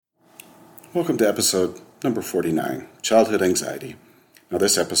Welcome to episode number 49, Childhood Anxiety. Now,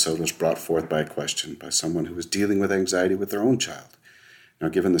 this episode was brought forth by a question by someone who was dealing with anxiety with their own child. Now,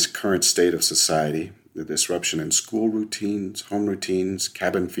 given this current state of society, the disruption in school routines, home routines,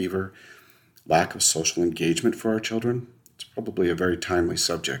 cabin fever, lack of social engagement for our children, it's probably a very timely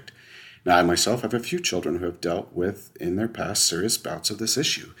subject. Now, I myself have a few children who have dealt with, in their past, serious bouts of this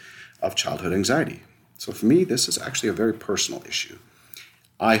issue of childhood anxiety. So for me, this is actually a very personal issue.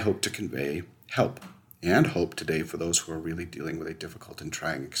 I hope to convey help and hope today for those who are really dealing with a difficult and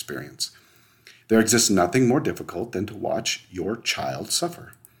trying experience. There exists nothing more difficult than to watch your child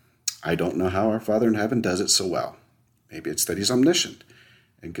suffer. I don't know how our Father in heaven does it so well. Maybe it's that he's omniscient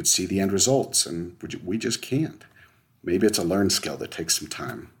and could see the end results, and we just can't. Maybe it's a learned skill that takes some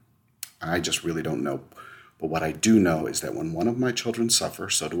time. I just really don't know. But what I do know is that when one of my children suffer,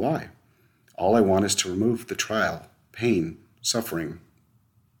 so do I. All I want is to remove the trial, pain, suffering,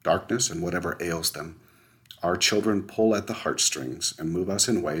 darkness, and whatever ails them. Our children pull at the heartstrings and move us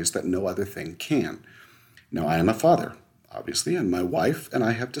in ways that no other thing can. Now, I am a father, obviously, and my wife and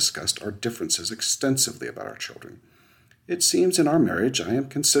I have discussed our differences extensively about our children. It seems in our marriage I am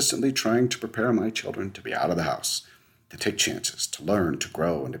consistently trying to prepare my children to be out of the house, to take chances, to learn, to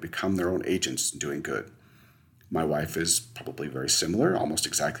grow, and to become their own agents in doing good. My wife is probably very similar, almost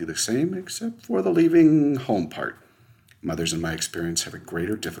exactly the same, except for the leaving home part. Mothers, in my experience, have a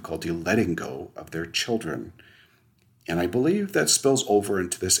greater difficulty letting go of their children. And I believe that spills over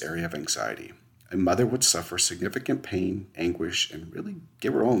into this area of anxiety. A mother would suffer significant pain, anguish, and really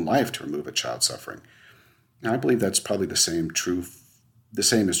give her own life to remove a child's suffering. Now, I believe that's probably the same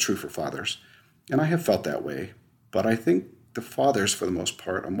is true for fathers. And I have felt that way. But I think the fathers, for the most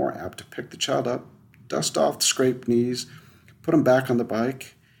part, are more apt to pick the child up, dust off the scraped knees, put him back on the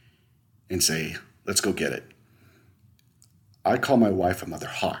bike, and say, let's go get it. I call my wife a mother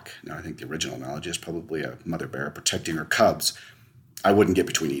hawk. Now, I think the original analogy is probably a mother bear protecting her cubs. I wouldn't get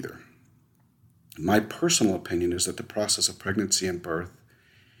between either. My personal opinion is that the process of pregnancy and birth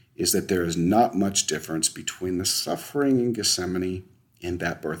is that there is not much difference between the suffering in Gethsemane and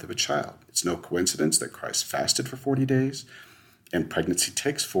that birth of a child. It's no coincidence that Christ fasted for 40 days and pregnancy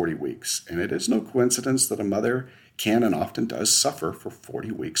takes 40 weeks. And it is no coincidence that a mother can and often does suffer for 40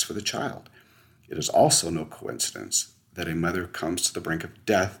 weeks for the child. It is also no coincidence that a mother comes to the brink of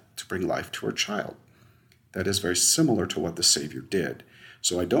death to bring life to her child. That is very similar to what the Savior did.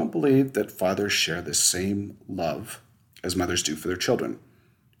 So I don't believe that fathers share the same love as mothers do for their children.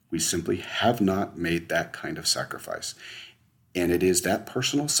 We simply have not made that kind of sacrifice. And it is that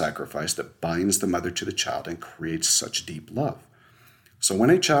personal sacrifice that binds the mother to the child and creates such deep love. So when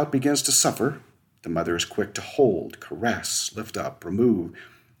a child begins to suffer, the mother is quick to hold, caress, lift up, remove,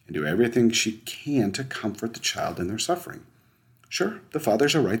 and do everything she can to comfort the child in their suffering. Sure, the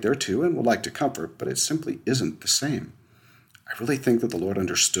fathers are right there too and would like to comfort, but it simply isn't the same. I really think that the Lord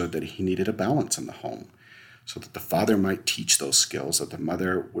understood that he needed a balance in the home so that the father might teach those skills that the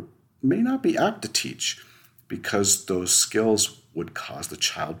mother may not be apt to teach because those skills would cause the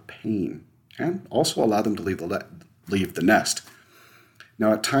child pain and also allow them to leave the nest.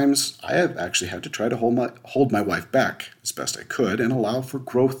 Now, at times, I have actually had to try to hold my wife back as best I could and allow for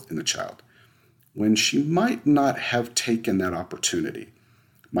growth in the child, when she might not have taken that opportunity.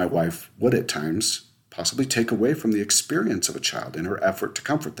 My wife would at times possibly take away from the experience of a child in her effort to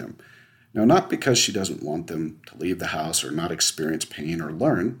comfort them. Now, not because she doesn't want them to leave the house or not experience pain or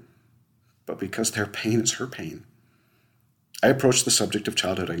learn, but because their pain is her pain. I approach the subject of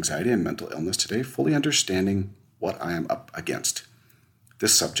childhood anxiety and mental illness today fully understanding what I am up against.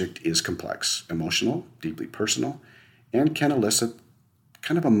 This subject is complex, emotional, deeply personal, and can elicit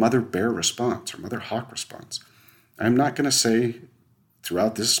kind of a mother bear response or mother hawk response. I'm not going to say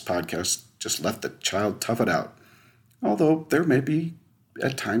throughout this podcast, just let the child tough it out, although there may be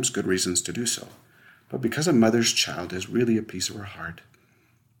at times good reasons to do so. But because a mother's child is really a piece of her heart,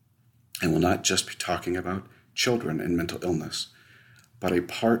 and will not just be talking about children and mental illness, but a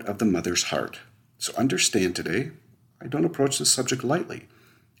part of the mother's heart. So understand today, I don't approach this subject lightly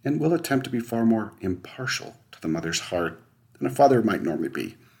and will attempt to be far more impartial to the mother's heart than a father might normally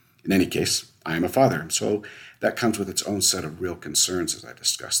be. In any case, I am a father, so that comes with its own set of real concerns as I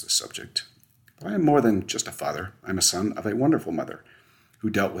discuss this subject. But I am more than just a father. I'm a son of a wonderful mother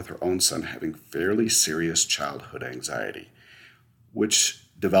who dealt with her own son having fairly serious childhood anxiety, which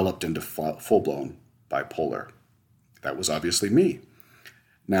developed into full-blown bipolar. That was obviously me.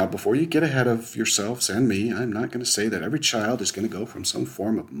 Now, before you get ahead of yourselves and me, I'm not going to say that every child is going to go from some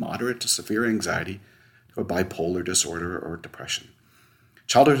form of moderate to severe anxiety to a bipolar disorder or depression.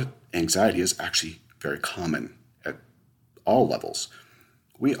 Childhood anxiety is actually very common at all levels.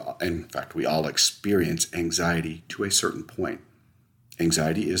 In fact, we all experience anxiety to a certain point.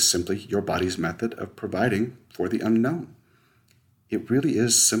 Anxiety is simply your body's method of providing for the unknown. It really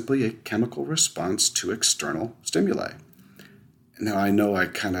is simply a chemical response to external stimuli. Now, I know I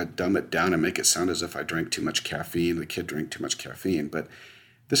kind of dumb it down and make it sound as if I drank too much caffeine, the kid drank too much caffeine, but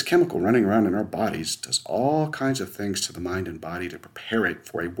this chemical running around in our bodies does all kinds of things to the mind and body to prepare it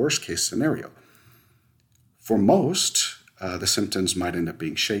for a worst-case scenario. For most, the symptoms might end up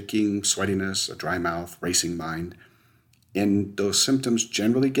being shaking, sweatiness, a dry mouth, racing mind, and those symptoms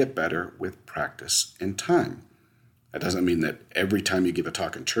generally get better with practice and time. That doesn't mean that every time you give a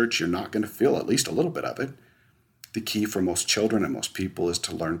talk in church, you're not going to feel at least a little bit of it. The key for most children and most people is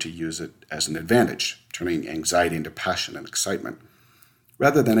to learn to use it as an advantage, turning anxiety into passion and excitement,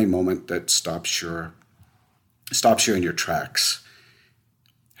 rather than a moment that stops you in your tracks.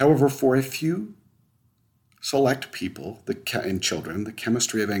 However, for a few select people and children, the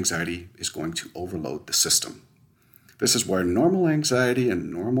chemistry of anxiety is going to overload the system. This is where normal anxiety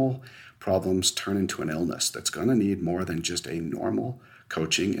and normal problems turn into an illness that's going to need more than just a normal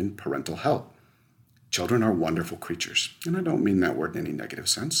coaching and parental help. Children are wonderful creatures, and I don't mean that word in any negative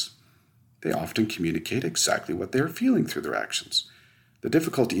sense. They often communicate exactly what they are feeling through their actions. The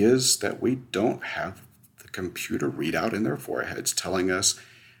difficulty is that we don't have the computer readout in their foreheads telling us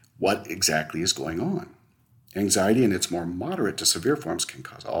what exactly is going on. Anxiety in its more moderate to severe forms can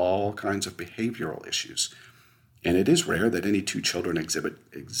cause all kinds of behavioral issues, and it is rare that any two children exhibit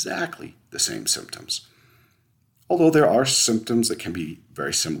exactly the same symptoms, although there are symptoms that can be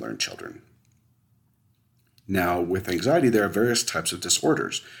very similar in children. Now, with anxiety, there are various types of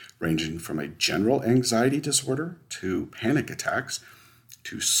disorders, ranging from a general anxiety disorder to panic attacks,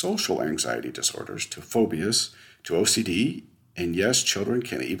 to social anxiety disorders, to phobias, to OCD, and yes, children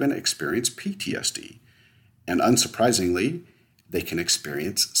can even experience PTSD. And unsurprisingly, they can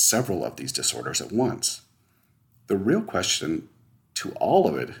experience several of these disorders at once. The real question to all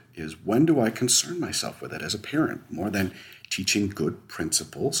of it is, when do I concern myself with it as a parent, more than teaching good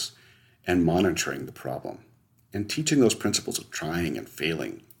principles and monitoring the problem, and teaching those principles of trying and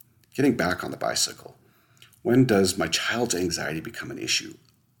failing, getting back on the bicycle? When does my child's anxiety become an issue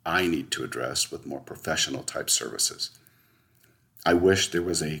I need to address with more professional type services? I wish there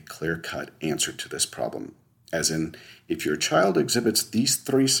was a clear-cut answer to this problem, as in, if your child exhibits these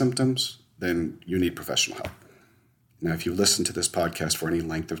 3 symptoms, then you need professional help. Now, if you listen to this podcast for any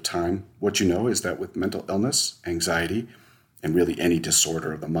length of time, what you know is that with mental illness, anxiety, and really any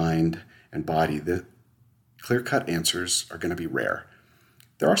disorder of the mind and body, the clear-cut answers are going to be rare.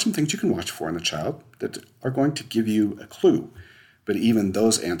 There are some things you can watch for in the child that are going to give you a clue, but even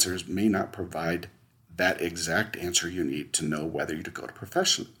those answers may not provide that exact answer you need to know whether you to go to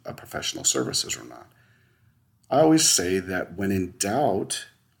professional services or not. I always say that when in doubt,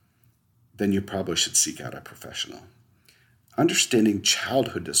 then you probably should seek out a professional. Understanding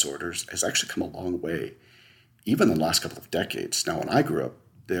childhood disorders has actually come a long way, even in the last couple of decades. Now, when I grew up,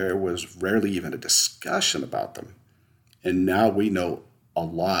 there was rarely even a discussion about them. And now we know a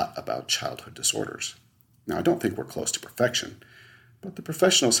lot about childhood disorders. Now, I don't think we're close to perfection, but the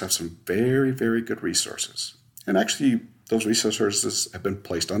professionals have some very, very good resources. And actually, those resources have been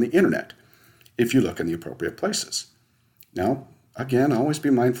placed on the internet, if you look in the appropriate places. Now, again, always be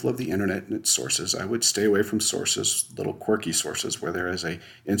mindful of the internet and its sources. I would stay away from sources, little quirky sources, where there is an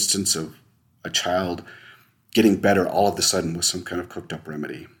instance of a child getting better all of a sudden with some kind of cooked up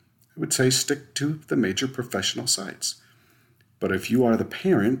remedy. I would say stick to the major professional sites. But if you are the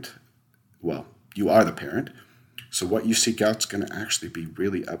parent, well, you are the parent, so what you seek out is going to actually be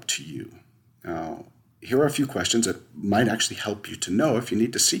really up to you. Now, here are a few questions that might actually help you to know if you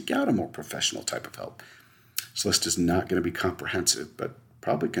need to seek out a more professional type of help. This list is not going to be comprehensive, but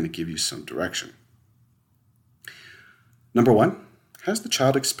probably going to give you some direction. Number 1, has the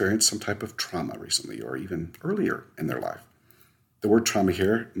child experienced some type of trauma recently or even earlier in their life? The word trauma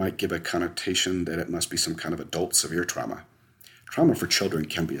here might give a connotation that it must be some kind of adult severe trauma. Trauma for children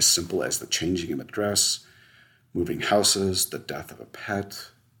can be as simple as the changing of a dress, moving houses, the death of a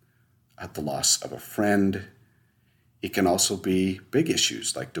pet, the loss of a friend. It can also be big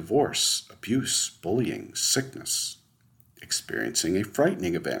issues like divorce, abuse, bullying, sickness, experiencing a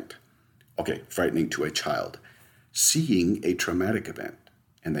frightening event. Okay, frightening to a child. Seeing a traumatic event,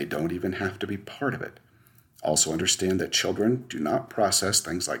 and they don't even have to be part of it. Also understand that children do not process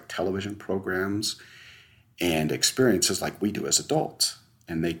things like television programs and experiences like we do as adults,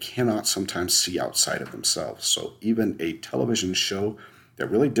 and they cannot sometimes see outside of themselves. So even a television show that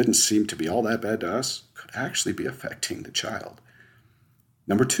really didn't seem to be all that bad to us could actually be affecting the child.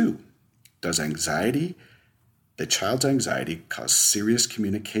 Number 2, does anxiety a child's anxiety cause serious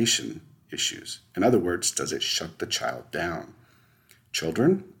communication issues? In other words, does it shut the child down?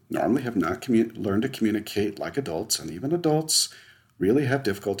 Children normally have not learned to communicate like adults, and even adults really have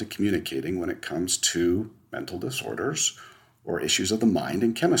difficulty communicating when it comes to mental disorders or issues of the mind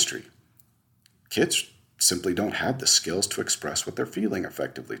and chemistry. Kids simply don't have the skills to express what they're feeling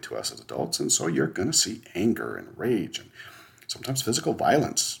effectively to us as adults, and so you're going to see anger and rage and sometimes physical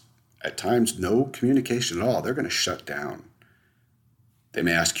violence. At times, no communication at all. They're going to shut down. They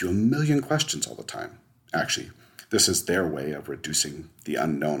may ask you a million questions all the time. Actually, this is their way of reducing the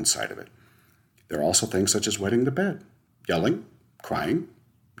unknown side of it. There are also things such as wetting the bed, yelling, crying,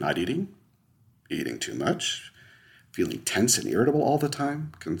 not eating, eating too much, feeling tense and irritable all the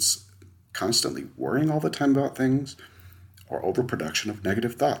time, constantly worrying all the time about things, or overproduction of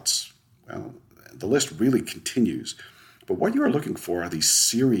negative thoughts. Well, the list really continues. But what you are looking for are these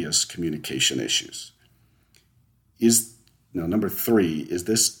serious communication issues. Number 3, is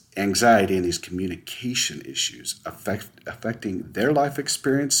this anxiety and these communication issues affecting their life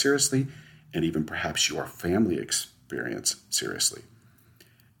experience seriously, and even perhaps your family experience seriously?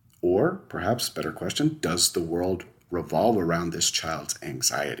 Or perhaps, better question, does the world revolve around this child's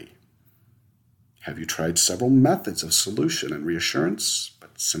anxiety? Have you tried several methods of solution and reassurance,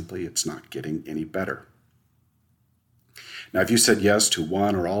 but simply it's not getting any better? Now, if you said yes to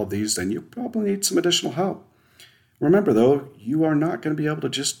one or all of these, then you probably need some additional help. Remember, though, you are not going to be able to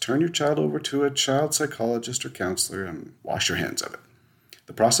just turn your child over to a child psychologist or counselor and wash your hands of it.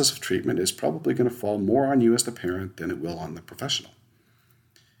 The process of treatment is probably going to fall more on you as the parent than it will on the professional.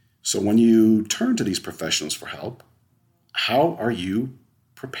 So when you turn to these professionals for help, how are you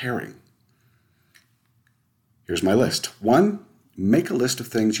preparing? Here's my list. 1, make a list of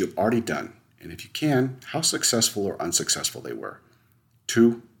things you've already done, and if you can, how successful or unsuccessful they were.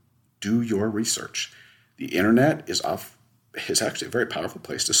 2, do your research. The internet is actually a very powerful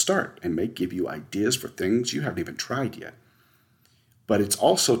place to start and may give you ideas for things you haven't even tried yet. But it's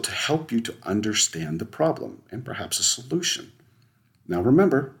also to help you to understand the problem and perhaps a solution. Now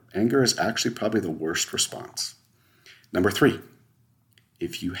remember, anger is actually probably the worst response. Number 3,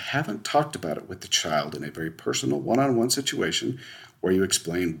 if you haven't talked about it with the child in a very personal one-on-one situation where you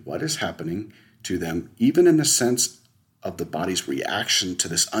explain what is happening to them, even in the sense of the body's reaction to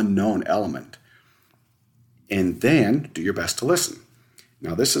this unknown element, and then do your best to listen.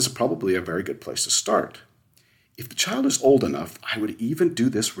 Now, this is probably a very good place to start. If the child is old enough, I would even do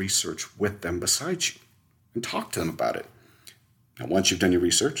this research with them beside you and talk to them about it. Now, once you've done your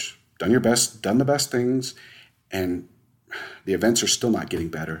research, done the best things, and the events are still not getting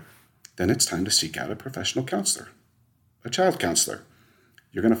better, then it's time to seek out a professional counselor, a child counselor.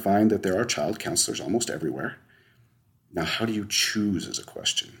 You're going to find that there are child counselors almost everywhere. Now, how do you choose is a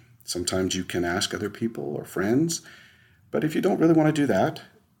question. Sometimes you can ask other people or friends, but if you don't really want to do that,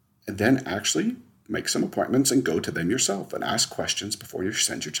 then actually make some appointments and go to them yourself and ask questions before you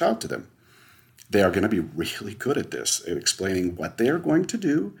send your child to them. They are going to be really good at this, at explaining what they are going to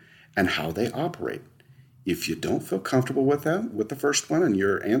do and how they operate. If you don't feel comfortable with them, with the first one and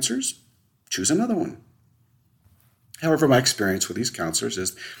your answers, choose another one. However, my experience with these counselors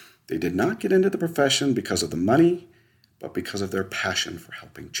is they did not get into the profession because of the money, but because of their passion for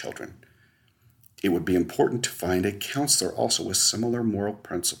helping children. It would be important to find a counselor also with similar moral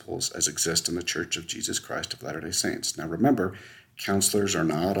principles as exist in the Church of Jesus Christ of Latter-day Saints. Now remember, counselors are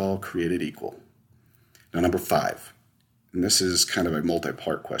not all created equal. Now number 5, and this is kind of a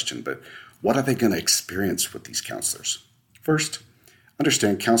multi-part question, but what are they going to experience with these counselors? First,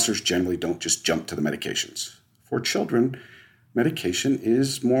 understand counselors generally don't just jump to the medications. For children, medication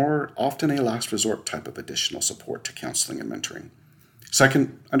is more often a last resort type of additional support to counseling and mentoring.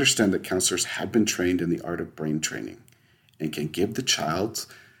 Second, understand that counselors have been trained in the art of brain training and can give the child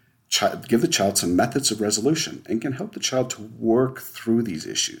some methods of resolution and can help the child to work through these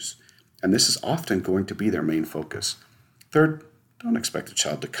issues. And this is often going to be their main focus. Third, don't expect the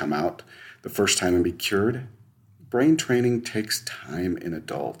child to come out the first time and be cured. Brain training takes time in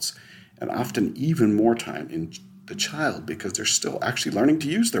adults and often even more time in the child because they're still actually learning to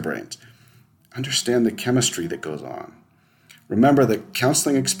use their brains. Understand the chemistry that goes on. Remember that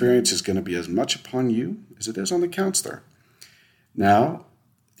counseling experience is going to be as much upon you as it is on the counselor. Now,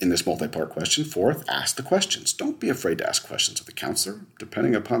 in this multi-part question, 4th, ask the questions. Don't be afraid to ask questions of the counselor.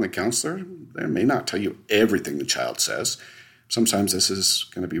 Depending upon the counselor, they may not tell you everything the child says. Sometimes this is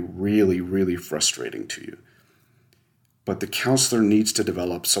going to be really, really frustrating to you. But the counselor needs to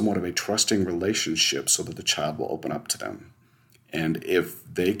develop somewhat of a trusting relationship so that the child will open up to them. And if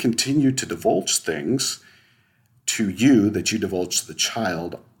they continue to divulge things to you that you divulge to the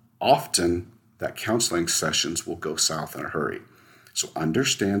child, often that counseling sessions will go south in a hurry. So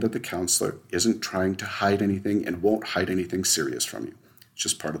understand that the counselor isn't trying to hide anything and won't hide anything serious from you. It's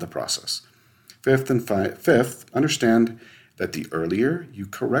just part of the process. Fifth, understand that the earlier you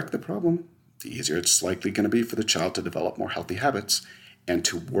correct the problem, the easier it's likely going to be for the child to develop more healthy habits and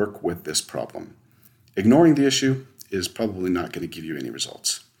to work with this problem. Ignoring the issue is probably not going to give you any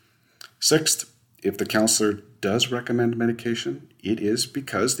results. Sixth, if the counselor does recommend medication, it is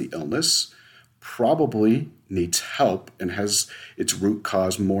because the illness probably needs help and has its root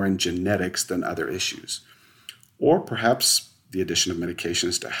cause more in genetics than other issues. Or perhaps the addition of medication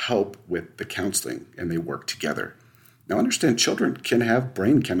is to help with the counseling and they work together. Now understand, children can have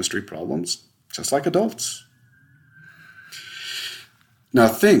brain chemistry problems just like adults. Now,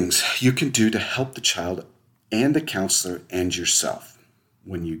 things you can do to help the child and the counselor and yourself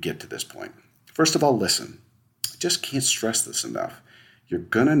when you get to this point. First of all, listen. I just can't stress this enough. You're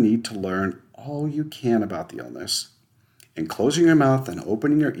going to need to learn all you can about the illness, and closing your mouth and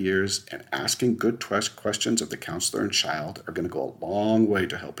opening your ears and asking good questions of the counselor and child are going to go a long way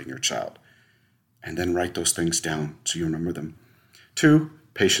to helping your child. And then write those things down so you remember them. 2,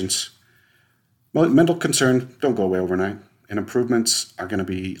 patience. Mental concern don't go away overnight, and improvements are going to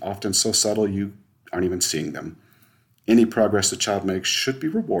be often so subtle you aren't even seeing them. Any progress the child makes should be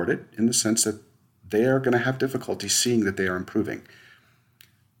rewarded in the sense that they are going to have difficulty seeing that they are improving.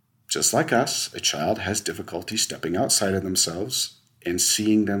 Just like us, a child has difficulty stepping outside of themselves and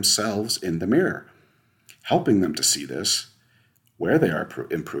seeing themselves in the mirror. Helping them to see this, where they are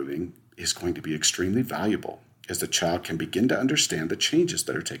improving, is going to be extremely valuable as the child can begin to understand the changes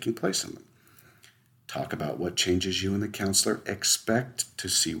that are taking place in them. Talk about what changes you and the counselor expect to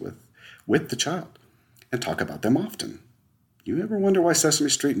see with the child, and talk about them often. You ever wonder why Sesame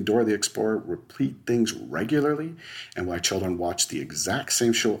Street and Dora the Explorer repeat things regularly and why children watch the exact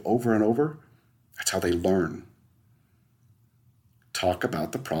same show over and over? That's how they learn. Talk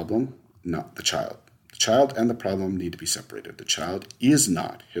about the problem, not the child. The child and the problem need to be separated. The child is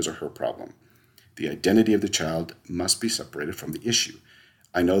not his or her problem. The identity of the child must be separated from the issue.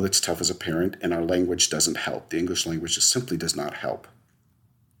 I know that's tough as a parent, and our language doesn't help. The English language just simply does not help.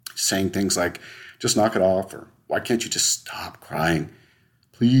 Saying things like, just knock it off, or why can't you just stop crying?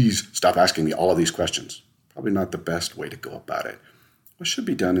 Please stop asking me all of these questions. Probably not the best way to go about it. What should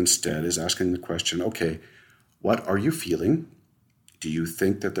be done instead is asking the question, okay, what are you feeling? Do you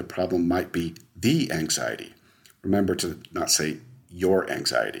think that the problem might be the anxiety? Remember to not say your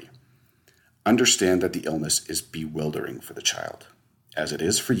anxiety. Understand that the illness is bewildering for the child, as it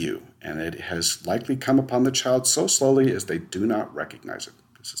is for you, and it has likely come upon the child so slowly as they do not recognize it.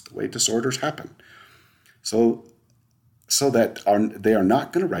 This is the way disorders happen. So that they are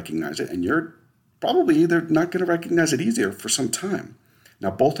not going to recognize it, and you're probably either not going to recognize it either for some time.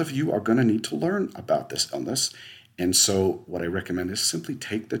 Now, both of you are going to need to learn about this illness, and so what I recommend is simply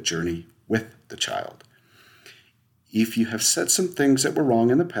take the journey with the child. If you have said some things that were wrong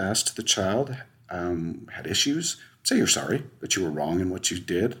in the past, the child had issues, say you're sorry that you were wrong in what you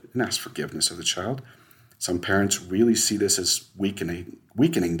did, and ask forgiveness of the child. Some parents really see this as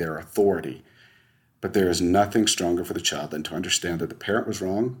weakening their authority. But there is nothing stronger for the child than to understand that the parent was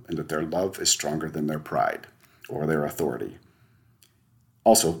wrong and that their love is stronger than their pride or their authority.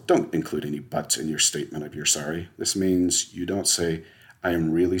 Also, don't include any buts in your statement of you're sorry. This means you don't say, I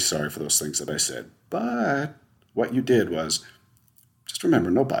am really sorry for those things that I said, but what you did was, just remember,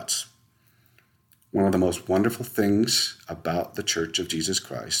 no buts. One of the most wonderful things about the Church of Jesus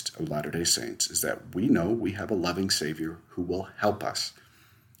Christ of Latter-day Saints is that we know we have a loving Savior who will help us.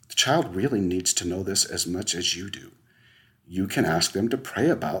 The child really needs to know this as much as you do. You can ask them to pray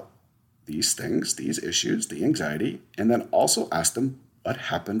about these things, these issues, the anxiety, and then also ask them what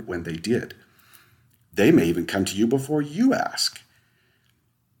happened when they did. They may even come to you before you ask.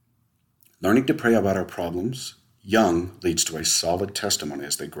 Learning to pray about our problems young leads to a solid testimony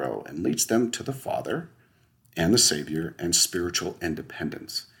as they grow and leads them to the Father and the Savior and spiritual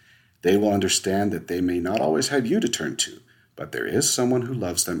independence. They will understand that they may not always have you to turn to, but there is someone who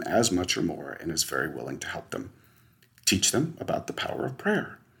loves them as much or more and is very willing to help them. Teach them about the power of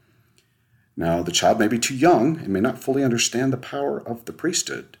prayer. Now, the child may be too young and may not fully understand the power of the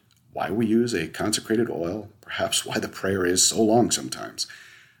priesthood, why we use a consecrated oil, perhaps why the prayer is so long sometimes.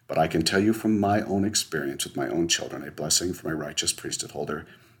 But I can tell you from my own experience with my own children, a blessing from a righteous priesthood holder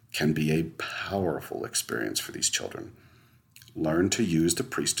can be a powerful experience for these children. Learn to use the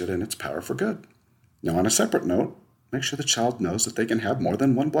priesthood and its power for good. Now, on a separate note, make sure the child knows that they can have more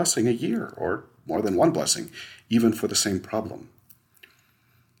than one blessing a year, or more than one blessing, even for the same problem.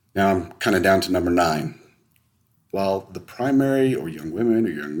 Now I'm kind of down to number 9. While the primary or young women or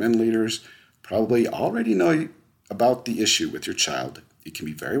young men leaders probably already know about the issue with your child, it can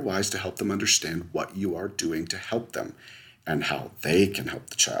be very wise to help them understand what you are doing to help them and how they can help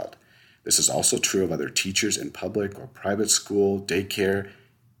the child. This is also true of other teachers in public or private school, daycare,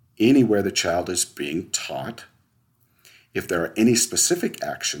 anywhere the child is being taught. If there are any specific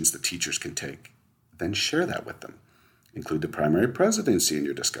actions the teachers can take, then share that with them. Include the primary presidency in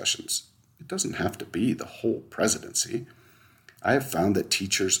your discussions. It doesn't have to be the whole presidency. I have found that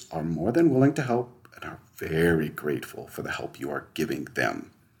teachers are more than willing to help and are very grateful for the help you are giving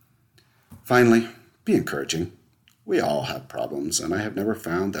them. Finally, be encouraging. We all have problems, and I have never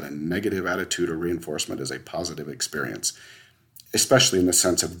found that a negative attitude or reinforcement is a positive experience, especially in the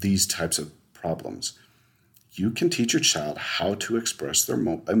sense of these types of problems. You can teach your child how to express their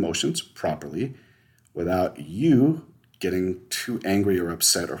emotions properly without you getting too angry or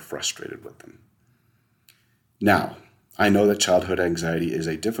upset or frustrated with them. Now, I know that childhood anxiety is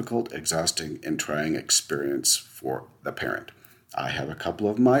a difficult, exhausting, and trying experience for the parent. I have a couple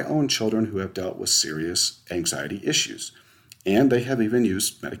of my own children who have dealt with serious anxiety issues, and they have even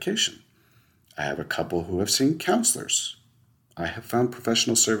used medication. I have a couple who have seen counselors. I have found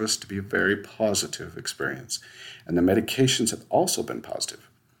professional service to be a very positive experience, and the medications have also been positive.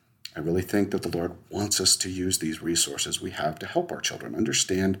 I really think that the Lord wants us to use these resources we have to help our children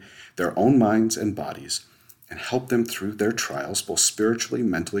understand their own minds and bodies and help them through their trials, both spiritually,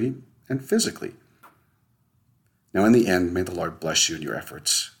 mentally, and physically. Now, in the end, may the Lord bless you in your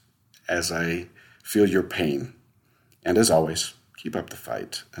efforts as I feel your pain. And as always, keep up the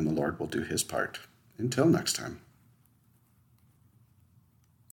fight, and the Lord will do his part. Until next time.